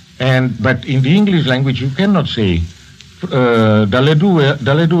 But in the English language you cannot say dalle due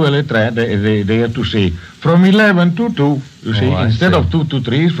alle tre. They have to say from 11 to 2. You see, instead of 2 to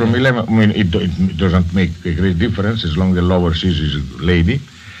 3, from 11. It doesn't make a great difference as long as the lower cis is a lady.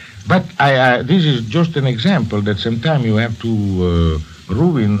 But this is just an example that sometimes you have to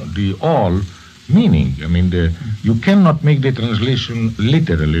ruin the all meaning. You cannot make the translation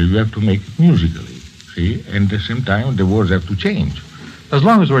literally. You have to make it musically. See, and at the same time the words have to change. As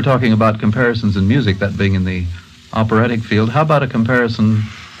long as we're talking about comparisons in music, that being in the operatic field, how about a comparison,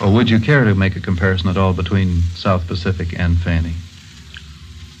 or would you care to make a comparison at all between South Pacific and Fanny?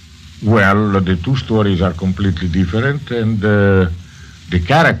 Well, the two stories are completely different, and the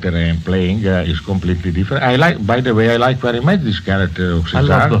character I am playing is completely different. By the way, I like very much this character of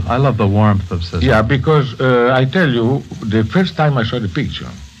Cesar. I love the warmth of Cesar. Yeah, because I tell you, the first time I saw the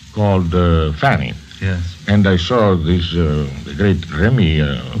picture called Fanny, yes, and I saw this the great Remy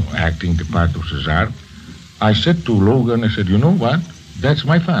acting the part of Cesar, I said to Logan, I said, you know what? That's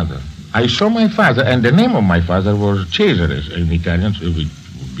my father. I saw my father, and the name of my father was Cesare in Italian, so it would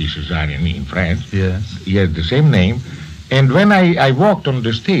be Cesare in French. Yes. He had the same name. And when I walked on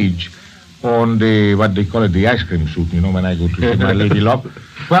the stage on the, what they call it, the ice cream suit, when I go to see my Lady Love,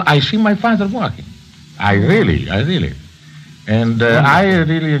 well, I see my father walking. I really. And I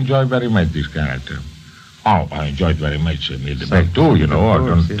really enjoy very much this character. Oh, I enjoyed very much Mildebeck too,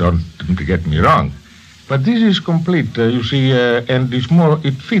 don't get me wrong. But this is complete, you see, and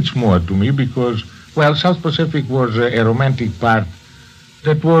it fits more to me because, well, South Pacific was a romantic part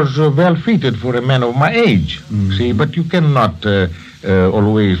that was well fitted for a man of my age. See, but you cannot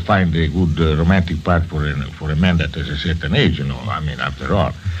always find a good romantic part for a man that has a certain age, after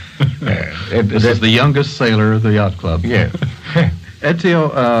all. This is the youngest sailor of the yacht club. Yeah.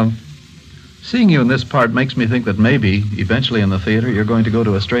 Ezio, seeing you in this part makes me think that maybe, eventually in the theater, you're going to go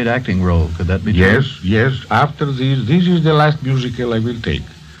to a straight acting role. Could that be true? Yes. After this is the last musical I will take.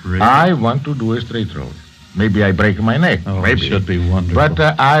 Really? I want to do a straight role. Maybe I break my neck. Oh, maybe. It should be wonderful. But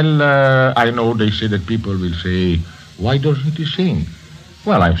I know they say that people will say, why doesn't he sing?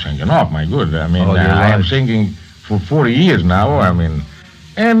 Well, I'm singing off, my good. I am singing for 40 years now.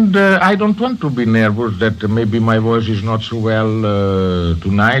 And I don't want to be nervous that maybe my voice is not so well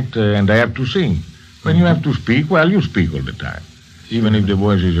tonight and I have to sing. When you have to speak, well, you speak all the time. Even if the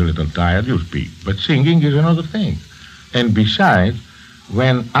voice is a little tired, you speak. But singing is another thing. And besides,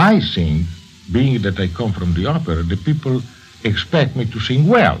 when I sing, being that I come from the opera, the people expect me to sing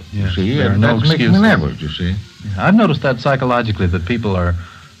well, yes, you see, and that makes me nervous, you see. Yeah, I've noticed that psychologically, that people are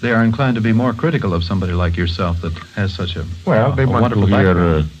inclined to be more critical of somebody like yourself that has such a they want wonderful to hear,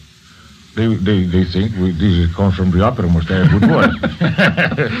 background. They think this comes from the opera, must have a good voice.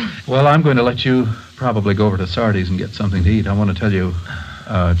 Well, I'm going to let you probably go over to Sardi's and get something to eat. I want to tell you,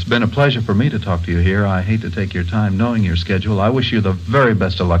 it's been a pleasure for me to talk to you here. I hate to take your time knowing your schedule. I wish you the very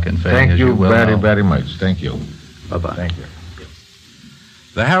best of luck in Fanny. Thank you very, very much. Thank you. Bye-bye. Thank you.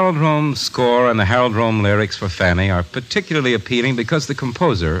 The Harold Rome score and the Harold Rome lyrics for Fanny are particularly appealing because the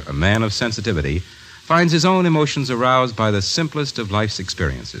composer, a man of sensitivity, finds his own emotions aroused by the simplest of life's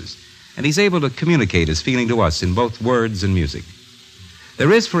experiences, and he's able to communicate his feeling to us in both words and music.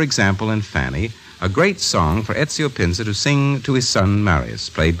 There is, for example, in Fanny, a great song for Ezio Pinza to sing to his son Marius,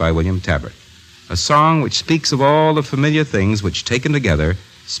 played by William Tabbert, a song which speaks of all the familiar things which, taken together,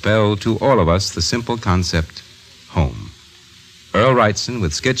 spell to all of us the simple concept, home. Earl Wrightson,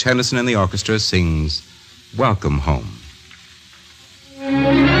 with Skitch Henderson and the orchestra, sings Welcome Home.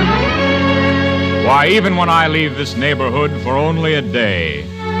 Why, even when I leave this neighborhood for only a day,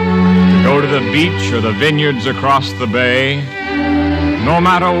 to go to the beach or the vineyards across the bay, no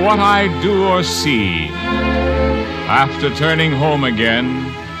matter what I do or see, after turning home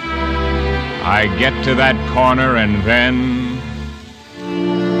again, I get to that corner and then,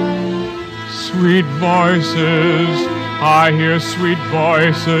 sweet voices, I hear sweet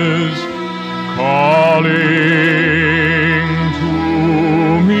voices calling to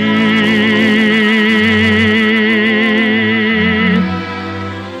me.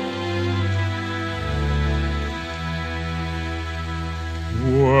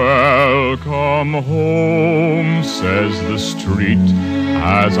 Welcome home, says the street,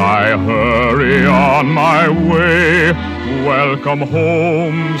 as I hurry on my way. Welcome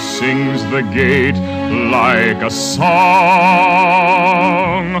home, sings the gate like a song.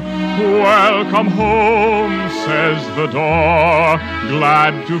 Welcome home, says the door,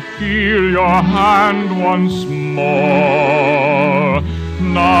 glad to feel your hand once more.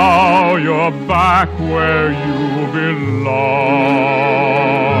 Now you're back where you belong.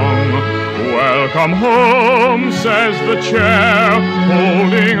 Welcome home, says the chair,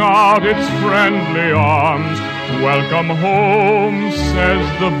 holding out its friendly arms. Welcome home, says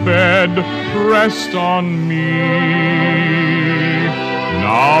the bed, rest on me.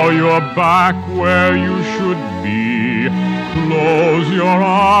 Now you're back where you should be. Close your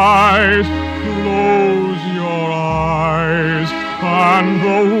eyes, and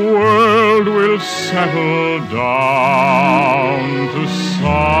the world will settle down to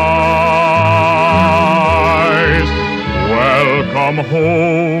sighs. Welcome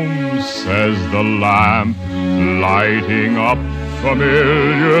home, says the lamp, lighting up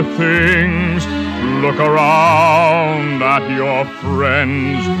familiar things. Look around at your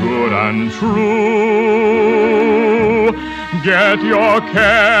friends, good and true. Get your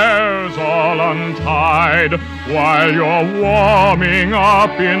cares all untied while you're warming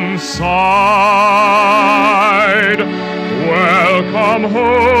up inside. Welcome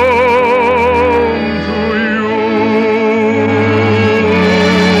home to you.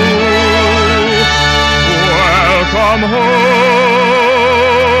 Welcome home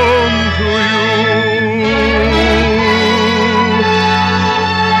to you.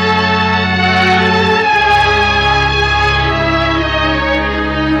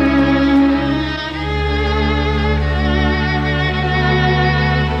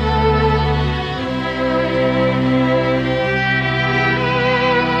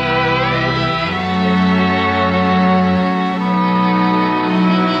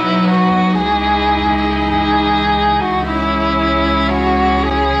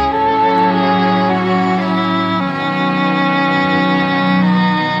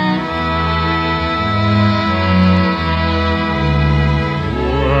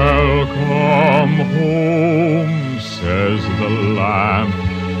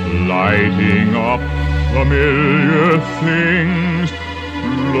 Lighting up familiar things.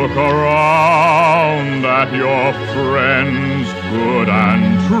 Look around at your friends, good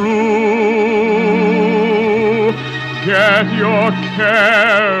and true. Get your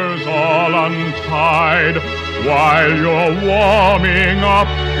cares all untied while you're warming up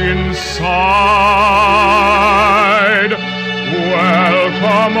inside.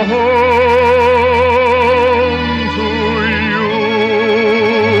 Welcome home to you,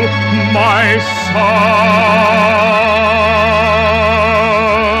 my son.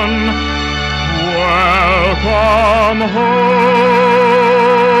 Welcome home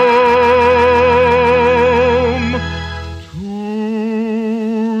to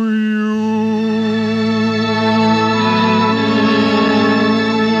you.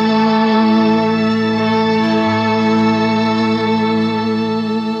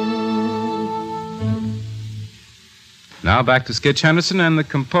 Now back to Skitch Henderson and the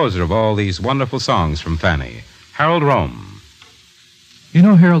composer of all these wonderful songs from Fanny, Harold Rome. You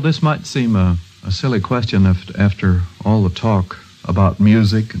know, Harold, this might seem a silly question after all the talk about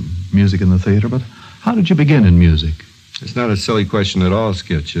music and music in the theater, but how did you begin in music? It's not a silly question at all,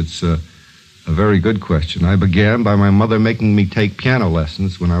 Skitch. It's A very good question. I began by my mother making me take piano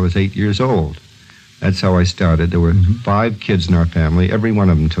lessons when I was 8 years old. That's how I started. There were 5 kids in our family. Every one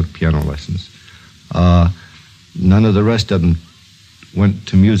of them took piano lessons. None of the rest of them went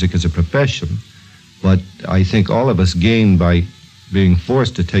to music as a profession, but I think all of us gained by being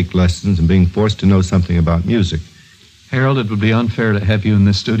forced to take lessons and being forced to know something about music. Harold, it would be unfair to have you in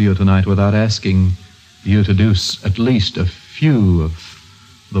this studio tonight without asking you to do at least a few of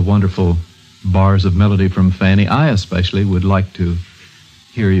the wonderful bars of melody from Fanny. I especially would like to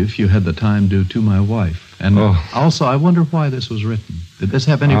hear you, if you had the time, do To My Wife. And also, I wonder why this was written. Did this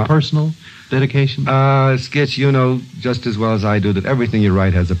have any personal dedication? Skitch, you know just as well as I do that everything you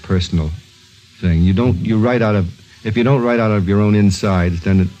write has a personal thing. If you don't write out of your own insides,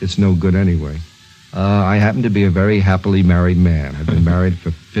 then it's no good anyway. I happen to be a very happily married man. I've been married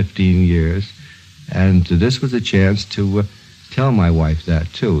for 15 years, and this was a chance to tell my wife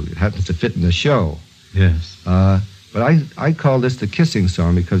that, too. It happens to fit in the show. Yes. But I call this the kissing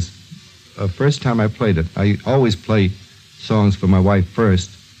song because first time I played it, I always play songs for my wife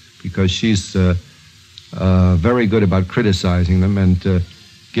first because she's very good about criticizing them and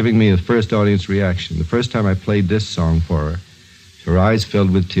giving me a first audience reaction. The first time I played this song for her eyes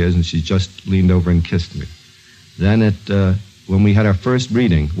filled with tears and she just leaned over and kissed me. Then when we had our first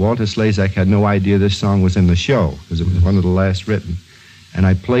reading, Walter Slezak had no idea this song was in the show because it was one of the last written. And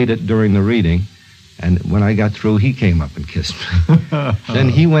I played it during the reading. And when I got through, he came up and kissed me. Then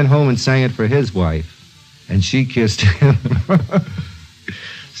he went home and sang it for his wife, and she kissed him.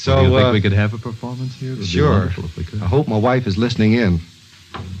 So, do you think we could have a performance here? Sure. If we could. I hope my wife is listening in.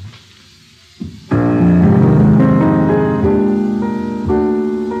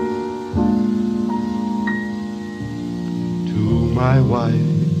 To my wife,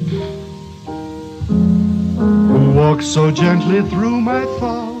 who walks so gently through my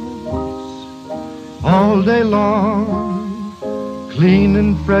thoughts, all day long, clean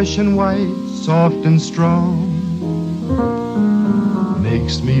and fresh and white, soft and strong,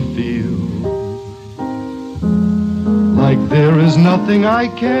 makes me feel like there is nothing I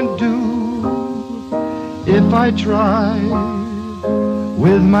can't do if I try,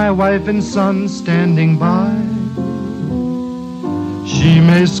 with my wife and son standing by. She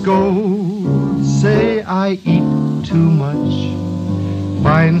may scold, say I eat too much,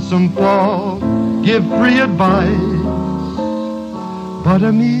 find some fault, give free advice, but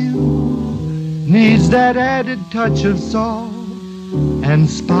a meal needs that added touch of salt and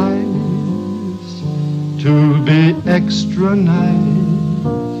spice to be extra nice.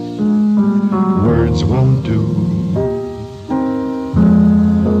 Words won't do.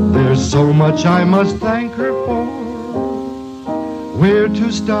 There's so much I must thank her for. Where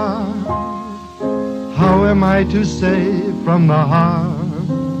to start? How am I to say from the heart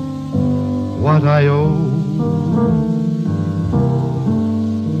what I owe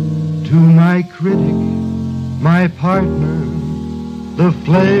to my critic, my partner, the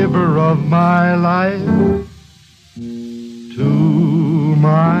flavor of my life, to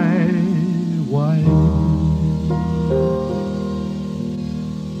my wife.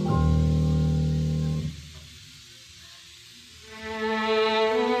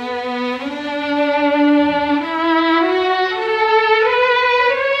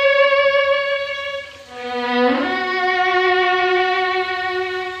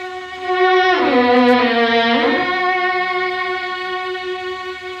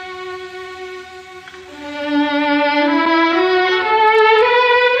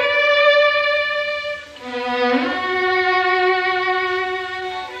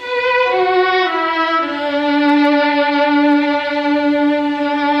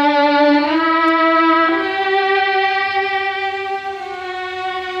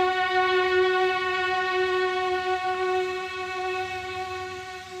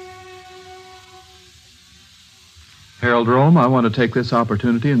 Harold Rome, I want to take this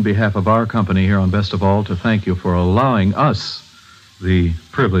opportunity in behalf of our company here on Best of All to thank you for allowing us the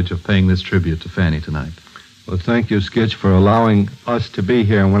privilege of paying this tribute to Fanny tonight. Well, thank you, Skitch, for allowing us to be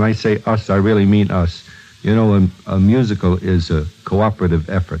here. And when I say us, I really mean us. You know, a musical is a cooperative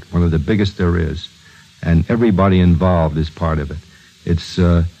effort, one of the biggest there is. And everybody involved is part of it. It's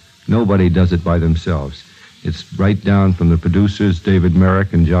nobody does it by themselves. It's right down from the producers, David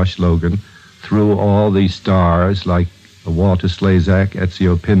Merrick and Josh Logan, through all these stars like Walter Slezak,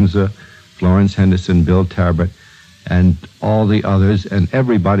 Ezio Pinza, Florence Henderson, Bill Talbot, and all the others, and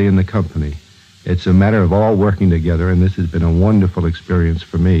everybody in the company. It's a matter of all working together, and this has been a wonderful experience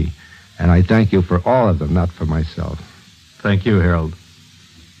for me. And I thank you for all of them, not for myself. Thank you, Harold.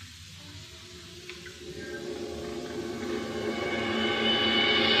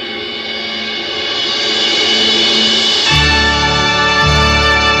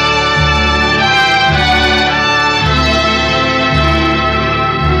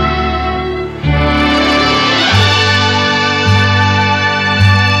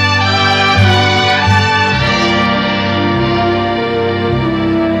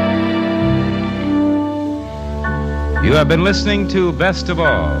 have been listening to Best of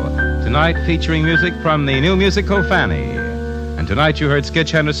All, tonight featuring music from the new musical Fanny. And tonight you heard Skitch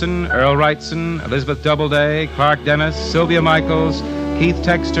Henderson, Earl Wrightson, Elizabeth Doubleday, Clark Dennis, Sylvia Michaels, Keith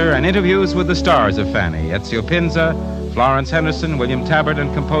Texter, and interviews with the stars of Fanny, Ezio Pinza, Florence Henderson, William Tabbert,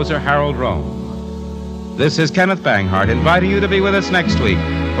 and composer Harold Rome. This is Kenneth Banghart inviting you to be with us next week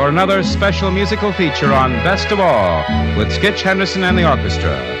for another special musical feature on Best of All with Skitch Henderson and the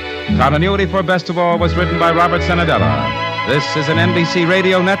orchestra. Continuity for Best of All was written by Robert Senadella. This is an NBC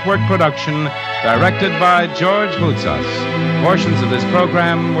Radio Network production directed by George Moutsas. Portions of this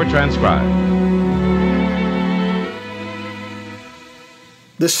program were transcribed.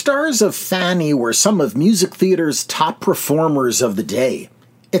 The stars of Fanny were some of music theater's top performers of the day.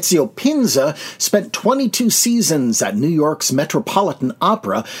 Ezio Pinza spent 22 seasons at New York's Metropolitan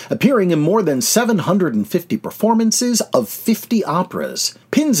Opera, appearing in more than 750 performances of 50 operas.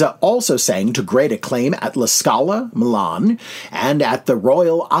 Pinza also sang to great acclaim at La Scala, Milan, and at the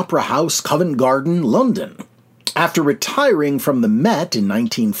Royal Opera House, Covent Garden, London. After retiring from the Met in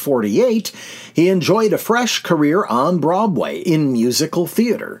 1948, he enjoyed a fresh career on Broadway in musical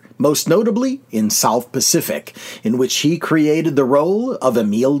theater, most notably in South Pacific, in which he created the role of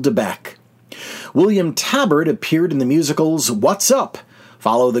Emile Debec. William Tabbert appeared in the musicals What's Up?,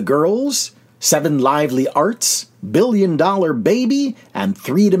 Follow the Girls, Seven Lively Arts, $1 Billion Baby, and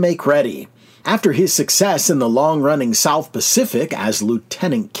Three to Make Ready. After his success in the long-running South Pacific as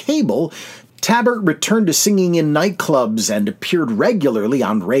Lieutenant Cable, Tabbert returned to singing in nightclubs and appeared regularly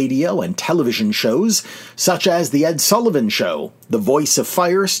on radio and television shows such as The Ed Sullivan Show, The Voice of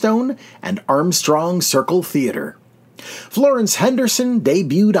Firestone, and Armstrong Circle Theater. Florence Henderson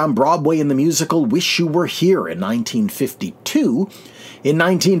debuted on Broadway in the musical Wish You Were Here in 1952. In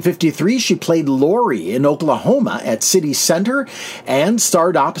 1953, she played Laurie in Oklahoma at City Center and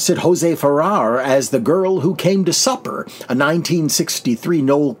starred opposite Jose Ferrer as the girl who came to supper, a 1963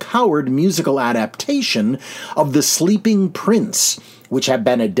 Noel Coward musical adaptation of The Sleeping Prince, which had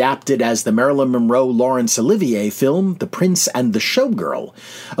been adapted as the Marilyn Monroe-Laurence Olivier film, The Prince and the Showgirl.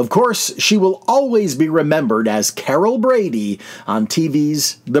 Of course, she will always be remembered as Carol Brady on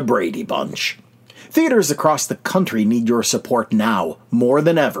TV's The Brady Bunch. Theaters across the country need your support now, more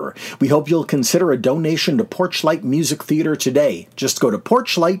than ever. We hope you'll consider a donation to Porchlight Music Theater today. Just go to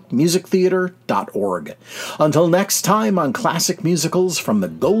porchlightmusictheater.org. Until next time on Classic Musicals from the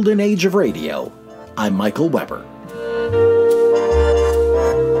Golden Age of Radio, I'm Michael Weber.